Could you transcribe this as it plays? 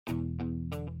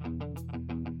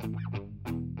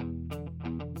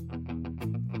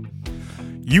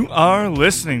You are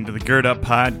listening to the Gird Up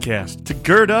Podcast. To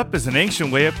gird up is an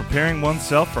ancient way of preparing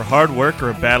oneself for hard work or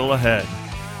a battle ahead.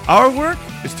 Our work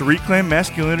is to reclaim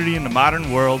masculinity in the modern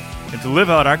world and to live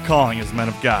out our calling as men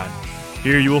of God.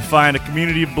 Here you will find a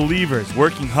community of believers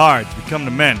working hard to become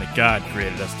the men that God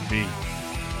created us to be.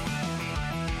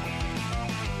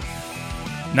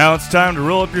 Now it's time to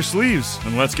roll up your sleeves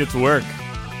and let's get to work.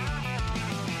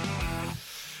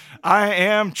 I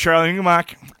am Charlie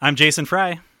Ungemach. I'm Jason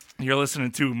Fry. You're listening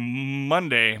to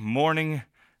Man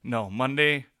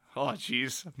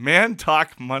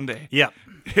Talk Monday. Yep.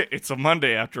 It's a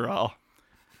Monday after all.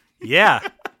 Yeah.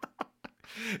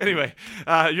 Anyway,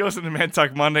 you're listening to Man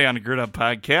Talk Monday on the Gird Up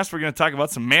Podcast. We're going to talk about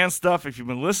some man stuff. If you've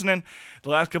been listening, the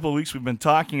last couple of weeks we've been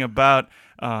talking about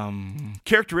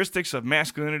characteristics of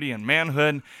masculinity and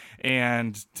manhood.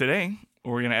 And today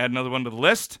we're going to add another one to the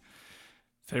list.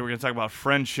 Today we're going to talk about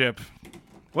friendship.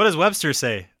 What does Webster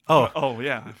say?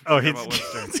 Yeah.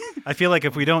 I feel like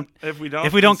if we don't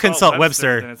consult consult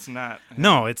Webster, then it's not.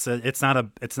 No, it's not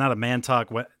a Man Talk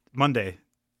Monday.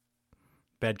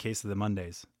 Bad case of the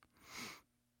Mondays.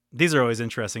 These are always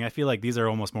interesting. I feel like these are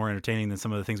almost more entertaining than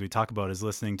some of the things we talk about. Is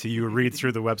listening to you read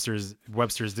through the Webster's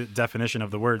definition of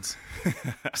the words.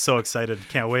 So excited,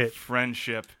 can't wait.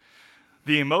 Friendship.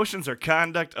 The emotions or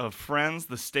conduct of friends,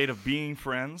 the state of being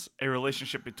friends, a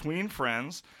relationship between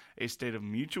friends, a state of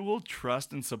mutual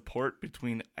trust and support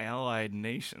between allied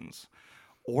nations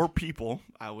or people,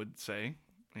 I would say,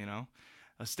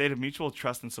 a state of mutual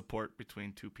trust and support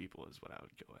between two people is what I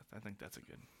would go with. I think that's a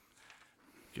good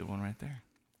one right there.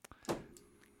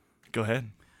 Go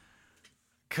ahead.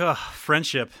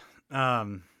 Friendship.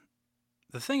 The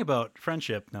thing about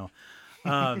friendship, if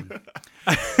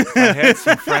I had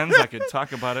some friends, I could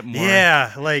talk about it more.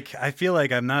 Yeah, I feel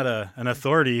like I'm not an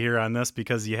authority here on this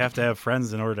because you have to have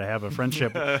friends in order to have a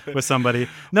friendship with somebody.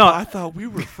 No, I thought we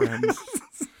were friends.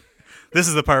 This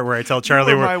is the part where I tell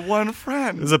Charlie we're my one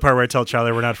friend. This is the part where I tell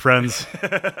Charlie we're not friends.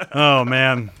 Oh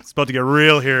man, it's about to get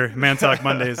real here. Man Talk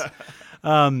Mondays.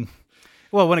 Well,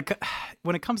 when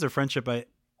it comes to friendship,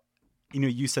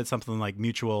 you said something like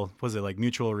mutual. Was it like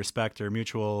mutual respect or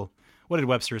mutual? What did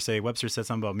Webster say? Webster said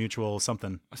something about mutual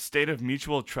something. A state of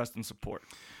mutual trust and support.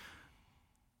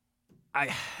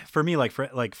 For me,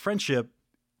 friendship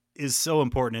is so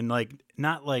important, and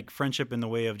not like friendship in the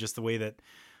way of just the way that,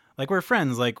 we're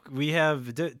friends. We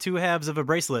have two halves of a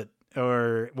bracelet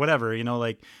or whatever.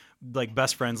 Like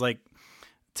best friends.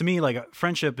 To me,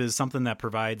 friendship is something that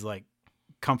provides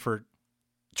comfort,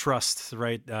 trust,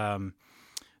 right?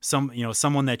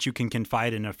 Someone that you can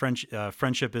confide in.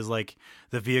 Friendship is like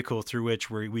the vehicle through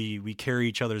which we carry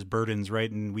each other's burdens,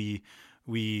 right? And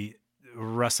we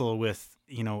wrestle with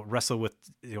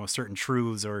certain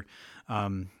truths, or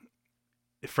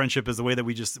friendship is the way that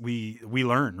we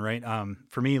learn, right?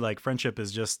 For me, friendship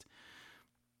is just,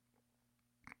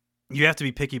 you have to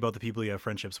be picky about the people you have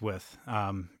friendships with.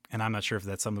 And I'm not sure if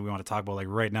that's something we want to talk about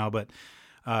right now, but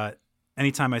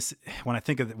anytime when I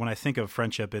think of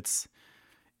friendship,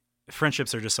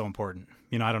 friendships are just so important.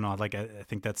 I don't know. I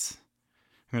think that's.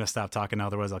 I'm gonna stop talking now,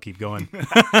 otherwise I'll keep going.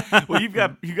 Well, you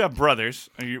got brothers.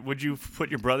 Would you put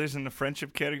your brothers in the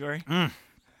friendship category?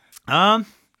 Oh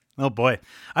boy,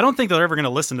 I don't think they're ever gonna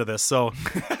listen to this. So,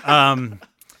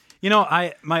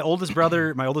 my oldest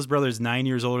brother is 9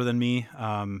 years older than me.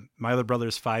 My other brother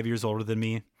is 5 years older than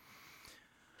me.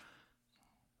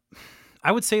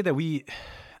 I would say that we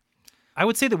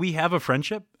have a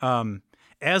friendship.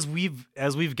 As we've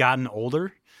gotten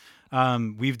older,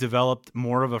 we've developed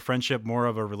more of a friendship, more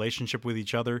of a relationship with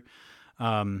each other.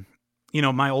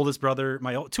 My oldest brother,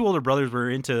 my two older brothers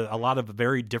were into a lot of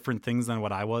very different things than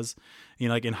what I was.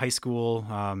 In high school,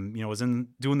 was in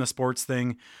doing the sports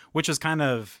thing, which is kind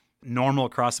of normal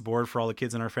across the board for all the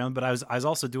kids in our family. But I was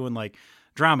also doing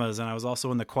dramas, and I was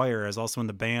also in the choir. I was also in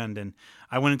the band, and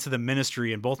I went into the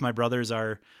ministry. And both my brothers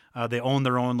they own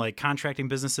their own contracting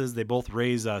businesses. They both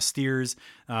raise steers,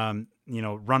 run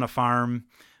a farm,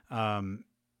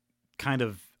 kind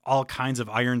of all kinds of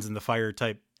irons in the fire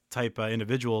type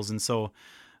individuals. And so,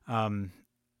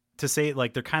 to say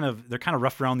they're kind of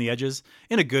rough around the edges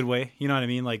in a good way. You know what I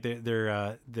mean?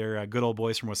 They're good old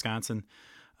boys from Wisconsin.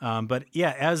 But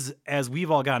yeah, as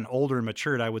we've all gotten older and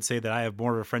matured, I would say that I have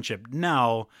more of a friendship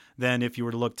now than if you were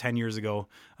to look 10 years ago,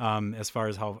 as far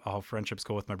as how friendships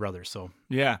go with my brothers. So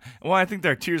yeah, well, I think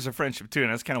there are tiers of friendship too,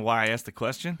 and that's kind of why I asked the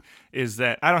question. Is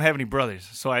that I don't have any brothers,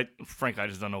 so I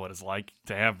just don't know what it's like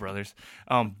to have brothers.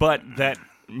 But that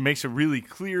makes it really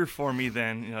clear for me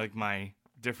then, my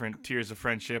different tiers of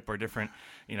friendship or different,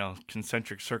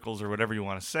 concentric circles or whatever you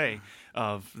want to say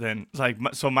of then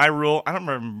so my rule, I don't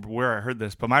remember where I heard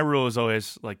this, but my rule is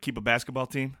always keep a basketball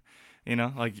team You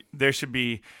know, like there should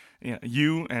be,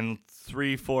 you and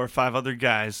 3, 4, 5 other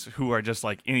guys who are just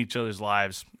like in each other's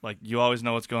lives. Like you always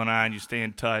know what's going on. You stay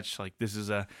in touch. Like this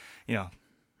is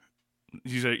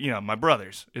these are, my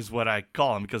brothers is what I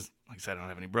call them because, like I said, I don't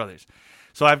have any brothers.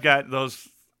 So I've got those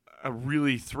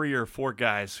really 3 or 4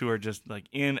 guys who are just like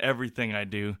in everything I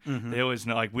do. Mm-hmm. They always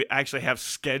know. Like we actually have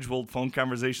scheduled phone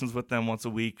conversations with them once a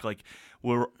week. Like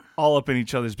we're all up in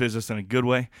each other's business in a good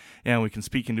way, and we can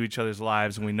speak into each other's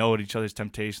lives, and we know what each other's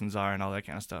temptations are and all that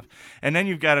kind of stuff. And then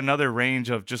you've got another range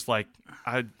of just like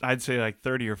I'd say like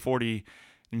 30 or 40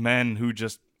 men who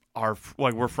just are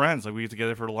like we're friends. Like we get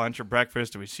together for lunch or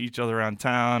breakfast, or we see each other around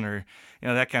town, or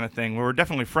that kind of thing. We're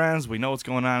definitely friends. We know what's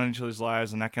going on in each other's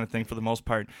lives and that kind of thing for the most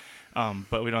part.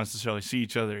 But we don't necessarily see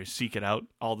each other or seek it out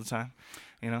all the time.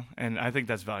 And I think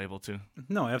that's valuable too.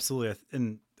 No, absolutely.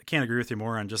 And I can't agree with you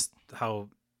more on just how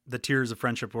the tiers of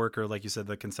friendship work, or like you said,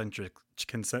 the concentric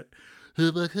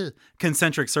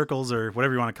circles, or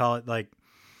whatever you want to call it. Like,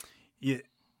 at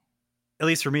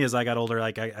least for me, as I got older,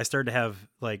 like I started to have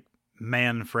like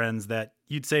man friends that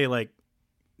you'd say,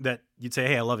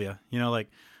 hey, I love you, like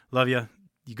love you.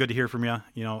 You good to hear from you.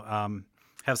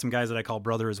 Have some guys that I call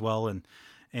brother as well. And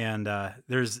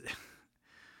there's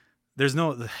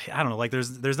no, I don't know, like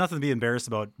there's nothing to be embarrassed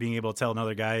about being able to tell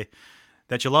another guy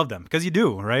that you love them, because you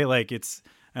do, right? Like it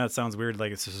sounds weird.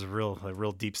 Like it's just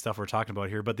real deep stuff we're talking about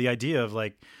here. But the idea of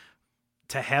like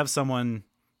to have someone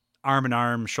arm in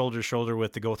arm, shoulder to shoulder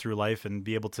with, to go through life and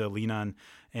be able to lean on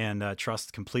and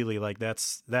trust completely, like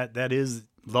that is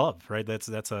love, right? That's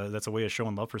a way of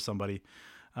showing love for somebody.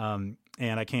 And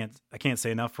I can't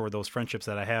say enough for those friendships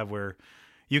that I have where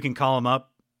you can call them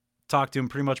up, talk to them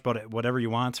pretty much about whatever you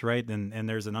want, right? And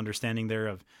there's an understanding there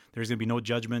of there's going to be no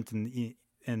judgment,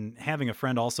 and having a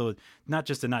friend also not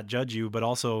just to not judge you, but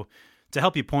also to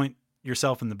help you point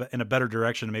yourself in a better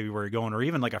direction, maybe where you're going, or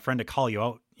even like a friend to call you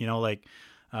out,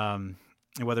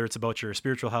 whether it's about your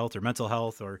spiritual health or mental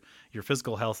health or your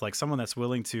physical health, like someone that's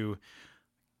willing to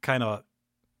kind of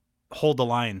hold the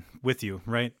line with you,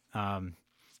 right?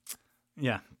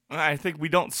 Yeah. I think we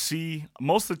don't see,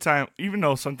 most of the time, even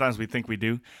though sometimes we think we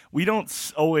do, we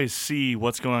don't always see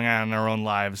what's going on in our own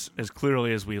lives as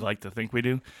clearly as we like to think we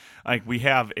do. Like we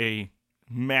have a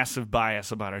massive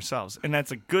bias about ourselves, and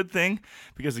that's a good thing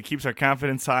because it keeps our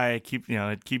confidence high. It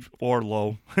keeps or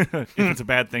low if it's a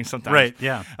bad thing sometimes. Right.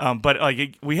 Yeah. But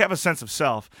like we have a sense of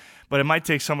self, but it might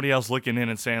take somebody else looking in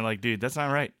and saying like, dude, that's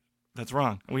not right. That's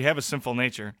wrong. We have a sinful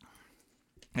nature,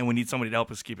 and we need somebody to help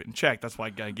us keep it in check. That's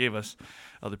why God gave us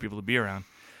other people to be around.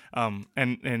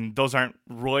 And those aren't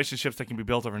relationships that can be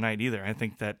built overnight either. I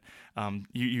think that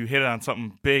you hit on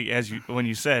something big when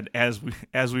you said as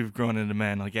we've grown into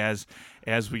men, like as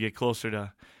we get closer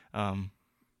to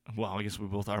well, I guess we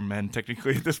both are men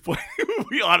technically at this point.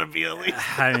 We ought to be at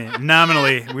least. I mean,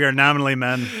 nominally, we are nominally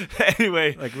men.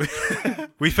 Anyway, like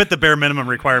we fit the bare minimum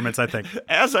requirements, I think.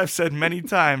 As I've said many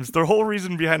times, the whole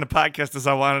reason behind the podcast is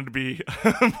I wanted to be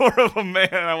more of a man,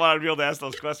 and I wanted to be able to ask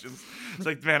those questions. It's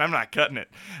like, man, I'm not cutting it.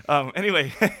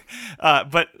 Anyway,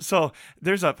 but so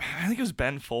there's I think it was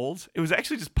Ben Folds. It was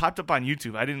actually just popped up on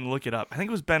YouTube. I didn't look it up. I think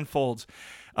it was Ben Folds.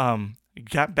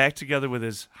 Got back together with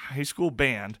his high school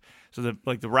band. So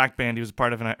the rock band he was a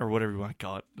part of, or whatever you want to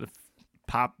call it, the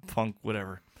pop, funk,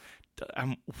 whatever.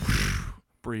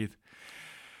 Breathe.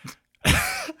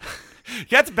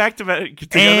 Got back together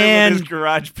with his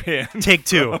garage band. Take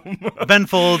 2. Ben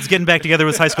Folds getting back together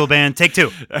with his high school band. Take 2.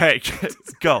 All right,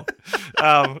 go.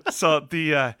 So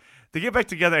they get back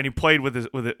together, and he played with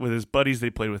his buddies they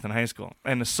played with in high school.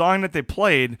 And the song that they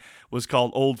played was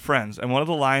called "Old Friends." And one of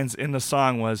the lines in the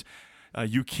song was,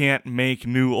 "You can't make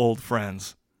new old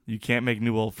friends. You can't make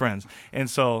new old friends." And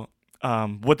so,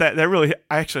 what that really,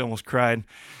 I actually almost cried,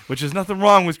 which is nothing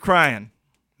wrong with crying.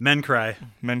 Men cry.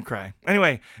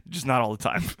 Anyway, just not all the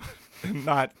time.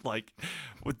 Not like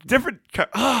with different.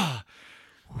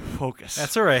 Focus.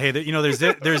 That's all right. Hey,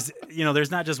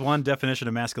 there's not just one definition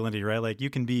of masculinity, right? Like you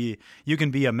can be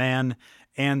a man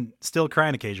and still cry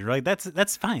on occasion, right?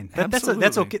 That's fine.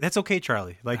 That's okay. That's okay,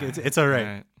 Charlie. Like it's all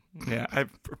right. Yeah, I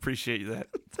appreciate that.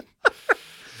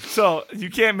 So you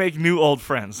can't make new old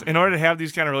friends. In order to have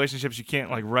these kind of relationships, you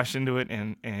can't like rush into it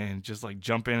and just like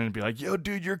jump in and be like, "Yo,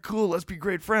 dude, you're cool. Let's be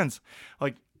great friends."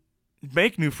 Like,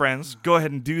 make new friends. Go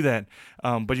ahead and do that.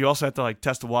 But you also have to like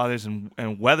test the waters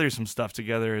and weather some stuff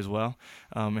together as well,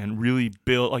 and really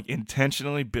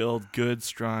intentionally build good,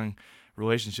 strong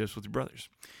relationships with your brothers.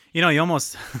 You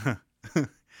almost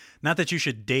not that you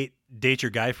should date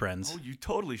your guy friends. Oh, you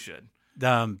totally should.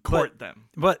 Court them.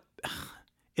 But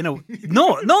no.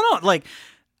 Like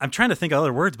I'm trying to think of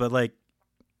other words, but like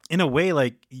in a way,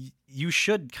 like you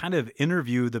should kind of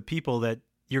interview the people that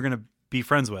you're going to be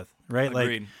friends with, right?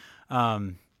 Agreed.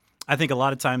 Like, I think a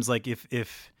lot of times, like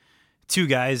if two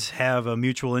guys have a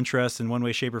mutual interest in one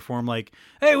way, shape, or form, like,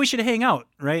 hey, we should hang out,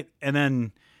 right? And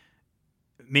then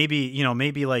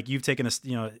maybe like you've taken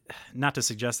not to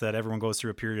suggest that everyone goes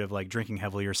through a period of like drinking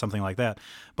heavily or something like that,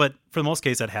 but for the most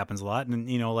case that happens a lot. And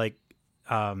like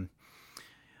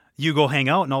you go hang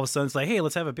out and all of a sudden it's like, hey,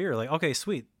 let's have a beer. Like, okay,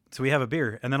 sweet. So we have a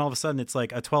beer. And then all of a sudden it's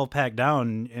like a 12-pack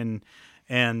down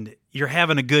and you're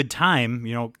having a good time,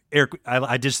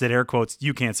 I just did air quotes.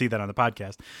 You can't see that on the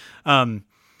podcast.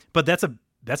 But that's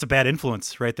a bad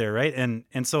influence right there. Right.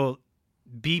 And so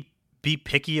be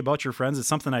picky about your friends. It's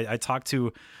something I talk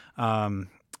to,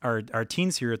 our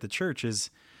teens here at the church is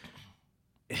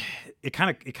it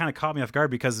kind of caught me off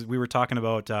guard because we were talking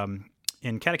about,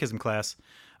 in catechism class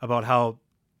about how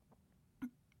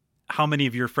many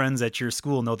of your friends at your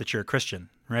school know that you're a Christian.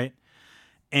 Right.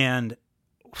 And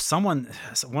one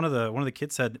of the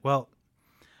kids said, well,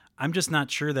 I'm just not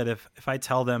sure that if I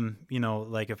tell them,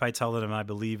 like if I tell them I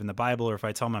believe in the Bible or if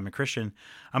I tell them I'm a Christian,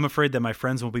 I'm afraid that my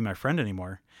friends won't be my friend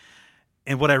anymore.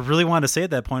 And what I really wanted to say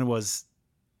at that point was,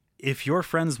 if your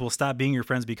friends will stop being your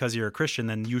friends because you're a Christian,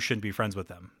 then you shouldn't be friends with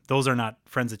them. Those are not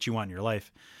friends that you want in your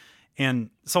life.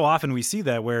 And so often we see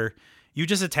that where you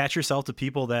just attach yourself to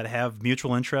people that have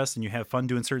mutual interests and you have fun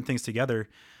doing certain things together.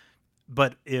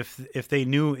 But if they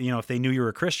knew, if they knew you were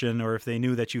a Christian or if they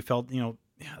knew that you felt,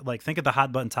 like think of the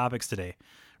hot button topics today,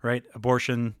 right?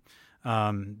 Abortion,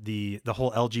 the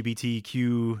whole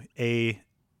LGBTQA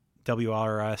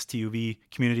WRSTUV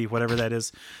community, whatever that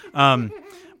is.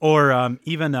 Or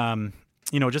even,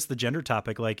 just the gender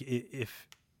topic. Like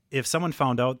if someone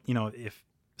found out,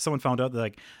 that,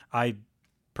 like, I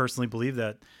personally believe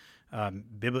that,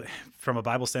 from a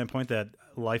Bible standpoint, that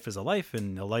life is a life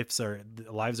and lives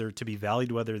are to be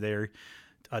valued, whether they're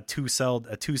a two-celled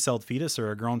fetus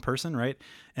or a grown person. Right.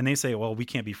 And they say, well, we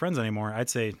can't be friends anymore. I'd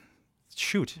say,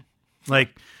 shoot, like,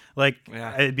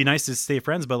 yeah. It'd be nice to stay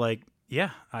friends, but like,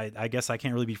 yeah, I guess I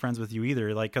can't really be friends with you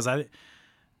either. Like, cause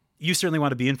you certainly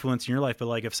want to be influenced in your life, but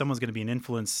like if someone's going to be an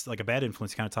influence, like a bad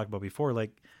influence, you kind of talked about before,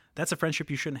 like that's a friendship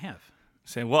you shouldn't have.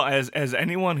 Say, well, as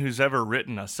anyone who's ever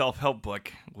written a self-help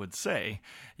book would say,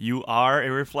 you are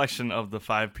a reflection of the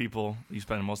 5 people you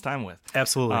spend the most time with.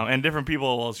 Absolutely. And different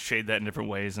people will shade that in different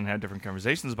ways and have different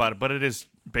conversations about it, but it is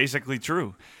basically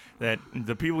true that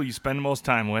the people you spend the most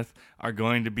time with are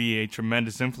going to be a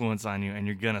tremendous influence on you, and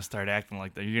you're going to start acting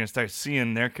like that. You're going to start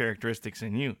seeing their characteristics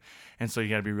in you. And so you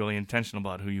got to be really intentional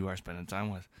about who you are spending time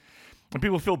with. And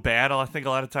people feel bad, I think, a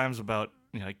lot of times about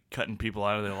like cutting people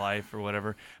out of their life or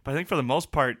whatever. But I think for the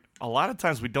most part, a lot of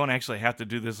times we don't actually have to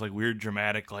do this like weird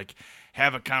dramatic, like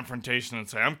have a confrontation and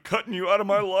say, I'm cutting you out of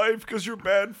my life because you're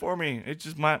bad for me. It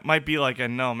just might be like,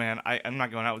 no, man, I'm not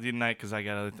going out with you tonight because I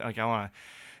got to, like, I want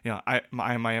to,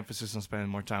 my emphasis on spending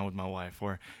more time with my wife,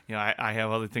 or, I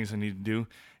have other things I need to do.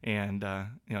 And,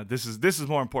 this is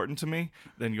more important to me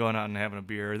than going out and having a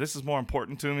beer. This is more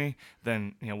important to me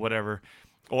than, whatever.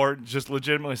 Or just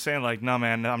legitimately saying like, no,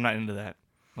 man, I'm not into that.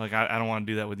 Like, I don't want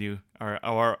to do that with you.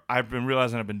 Or I've been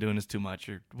realizing I've been doing this too much,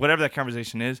 or whatever that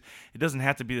conversation is. It doesn't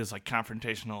have to be this like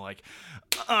confrontational, like,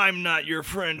 I'm not your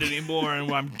friend anymore and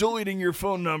I'm deleting your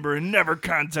phone number and never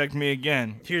contact me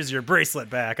again. Here's your bracelet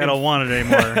back. I don't want it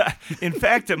anymore. In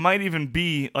fact, it might even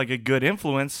be like a good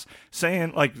influence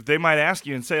saying, like, they might ask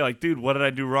you and say like, dude, what did I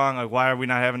do wrong? Like, why are we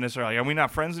not having this? Or like, are we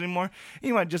not friends anymore? And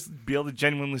you might just be able to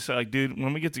genuinely say like, dude,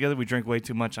 when we get together, we drink way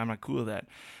too much. I'm not cool with that.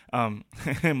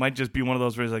 It might just be one of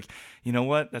those where it's like, you know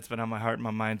what? That's been on my heart and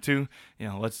my mind too.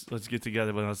 Let's get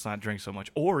together, but let's not drink so much.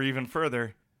 Or even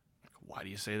further, why do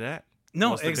you say that? No,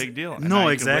 what's the big deal? And no,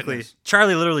 exactly.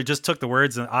 Charlie literally just took the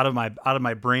words out of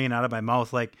my brain, out of my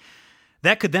mouth. Like,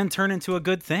 that could then turn into a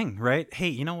good thing, right? Hey,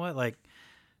 you know what? Like,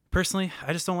 personally,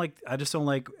 I just don't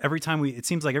like every time it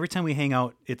seems like every time we hang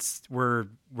out, we're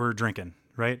drinking,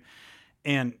 right?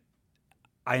 And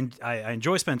I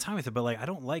enjoy spending time with it, but like, I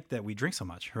don't like that we drink so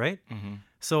much, right? Mm-hmm.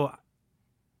 So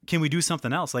can we do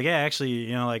something else? Like, yeah, actually,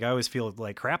 like I always feel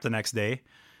like crap the next day.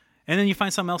 And then you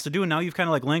find something else to do, and now you've kind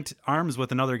of like linked arms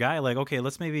with another guy. Like, okay,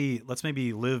 let's maybe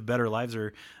live better lives,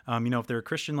 or if they're a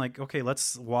Christian, like, okay,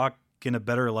 let's walk in a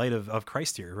better light of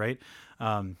Christ here, right?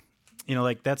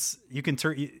 Like that's, you can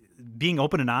being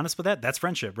open and honest with that's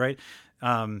friendship, right?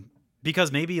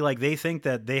 Because maybe like they think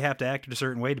that they have to act in a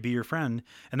certain way to be your friend,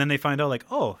 and then they find out like,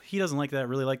 oh, he doesn't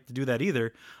really like to do that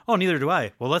either. Oh, neither do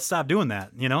I. Well, let's stop doing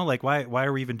that. Like why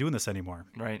are we even doing this anymore?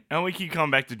 Right. And we keep coming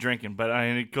back to drinking, but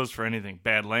it goes for anything.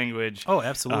 Bad language. Oh,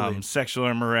 absolutely. Sexual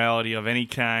immorality of any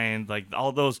kind, like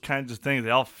all those kinds of things,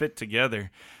 they all fit together.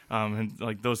 And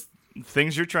like those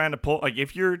things you're trying to pull, like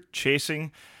if you're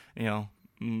chasing, if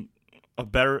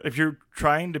you're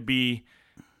trying to be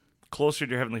closer to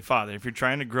your Heavenly Father, if you're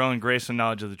trying to grow in grace and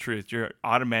knowledge of the truth, you're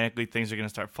automatically, things are going to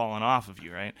start falling off of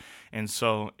you, right? And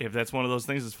so if that's one of those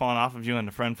things that's falling off of you and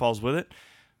the friend falls with it,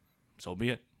 so be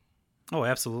it. Oh,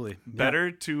 absolutely.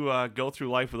 Better to go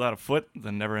through life without a foot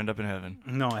than never end up in heaven.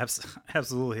 No,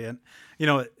 absolutely. And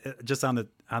just on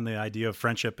the idea of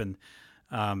friendship and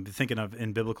thinking of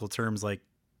in biblical terms, like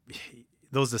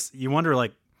those, you wonder,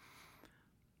 like,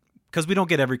 because we don't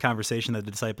get every conversation that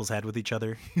the disciples had with each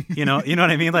other, you know what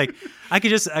I mean? Like, I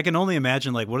can only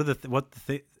imagine, like,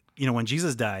 when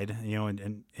Jesus died,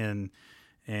 and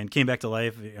came back to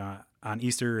life on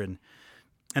Easter, and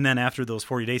then after those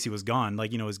 40 days, he was gone.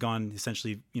 Like, was gone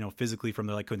essentially, physically from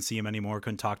there. Like, couldn't see him anymore,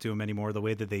 couldn't talk to him anymore the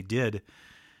way that they did.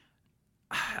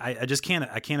 I just can't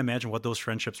imagine what those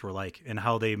friendships were like and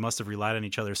how they must have relied on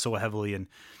each other so heavily,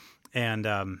 and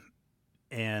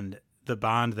the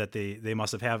bond that they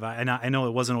must have had. And I know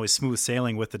it wasn't always smooth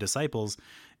sailing with the disciples,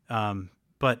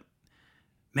 but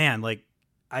man, like,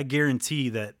 I guarantee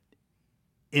that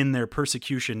in their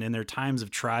persecution, in their times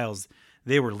of trials,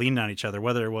 they were leaning on each other,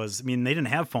 whether it was, they didn't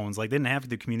have phones, like they didn't have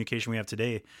the communication we have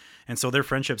today. And so their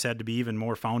friendships had to be even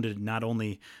more founded, not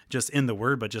only just in the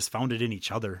word, but just founded in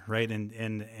each other. Right.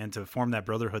 And to form that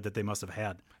brotherhood that they must have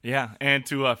had. Yeah. And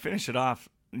to finish it off,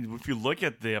 if you look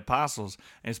at the apostles,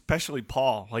 and especially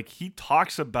Paul, like, he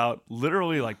talks about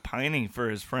literally like pining for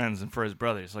his friends and for his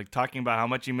brothers, like talking about how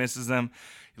much he misses them.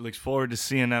 He looks forward to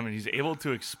seeing them, and he's able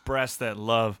to express that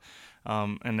love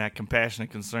and that compassion and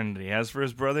concern that he has for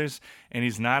his brothers, and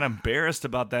he's not embarrassed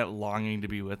about that longing to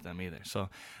be with them either. So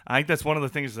I think that's one of the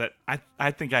things that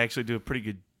I think I actually do a pretty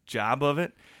good job of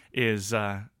it, is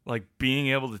like being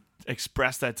able to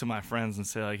express that to my friends and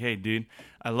say, like, hey, dude,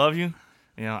 I love you.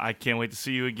 I can't wait to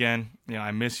see you again.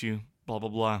 I miss you, blah, blah,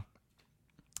 blah.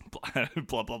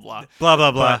 Blah, blah, blah. Blah,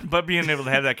 blah, blah. But being able to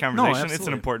have that conversation, No, it's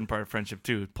an important part of friendship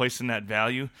too, placing that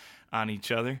value on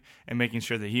each other and making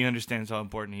sure that he understands how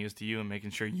important he is to you, and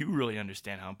making sure you really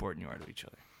understand how important you are to each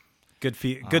other. Good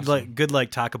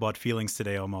talk about feelings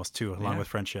today almost too, along with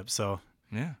friendship. So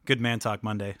yeah, good man talk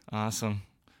Monday. Awesome.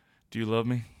 Do you love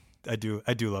me? I do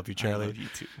love you, Charlie. I love you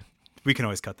too. We can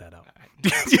always cut that out.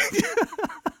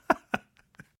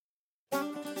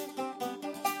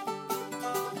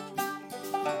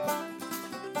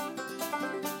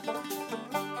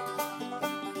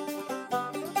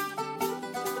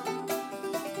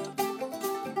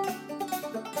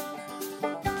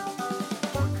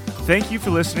 Thank you for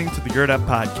listening to the Gird Up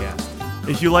Podcast.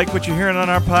 If you like what you're hearing on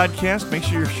our podcast, make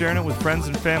sure you're sharing it with friends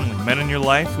and family, men in your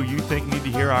life who you think need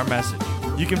to hear our message.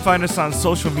 You can find us on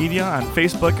social media, on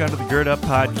Facebook under the Gird Up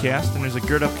Podcast, and there's a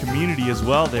Gird Up community as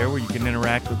well there where you can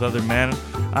interact with other men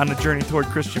on the journey toward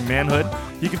Christian manhood.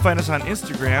 You can find us on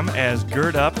Instagram as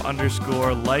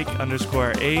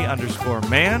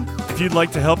girdup_like_a_man. If you'd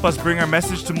like to help us bring our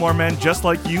message to more men just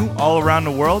like you all around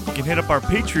the world, you can hit up our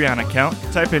Patreon account.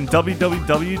 Type in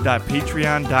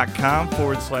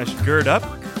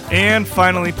www.patreon.com/girdup. And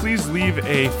finally, please leave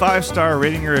a 5-star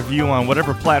rating or review on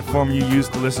whatever platform you use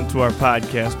to listen to our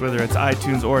podcast, whether it's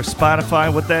iTunes or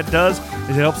Spotify. What that does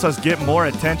is it helps us get more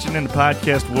attention in the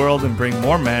podcast world and bring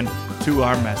more men to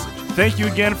our message. Thank you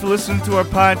again for listening to our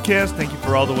podcast. Thank you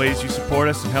for all the ways you support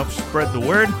us and help spread the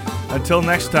word. Until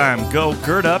next time, go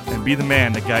gird up and be the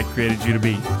man that God created you to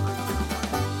be.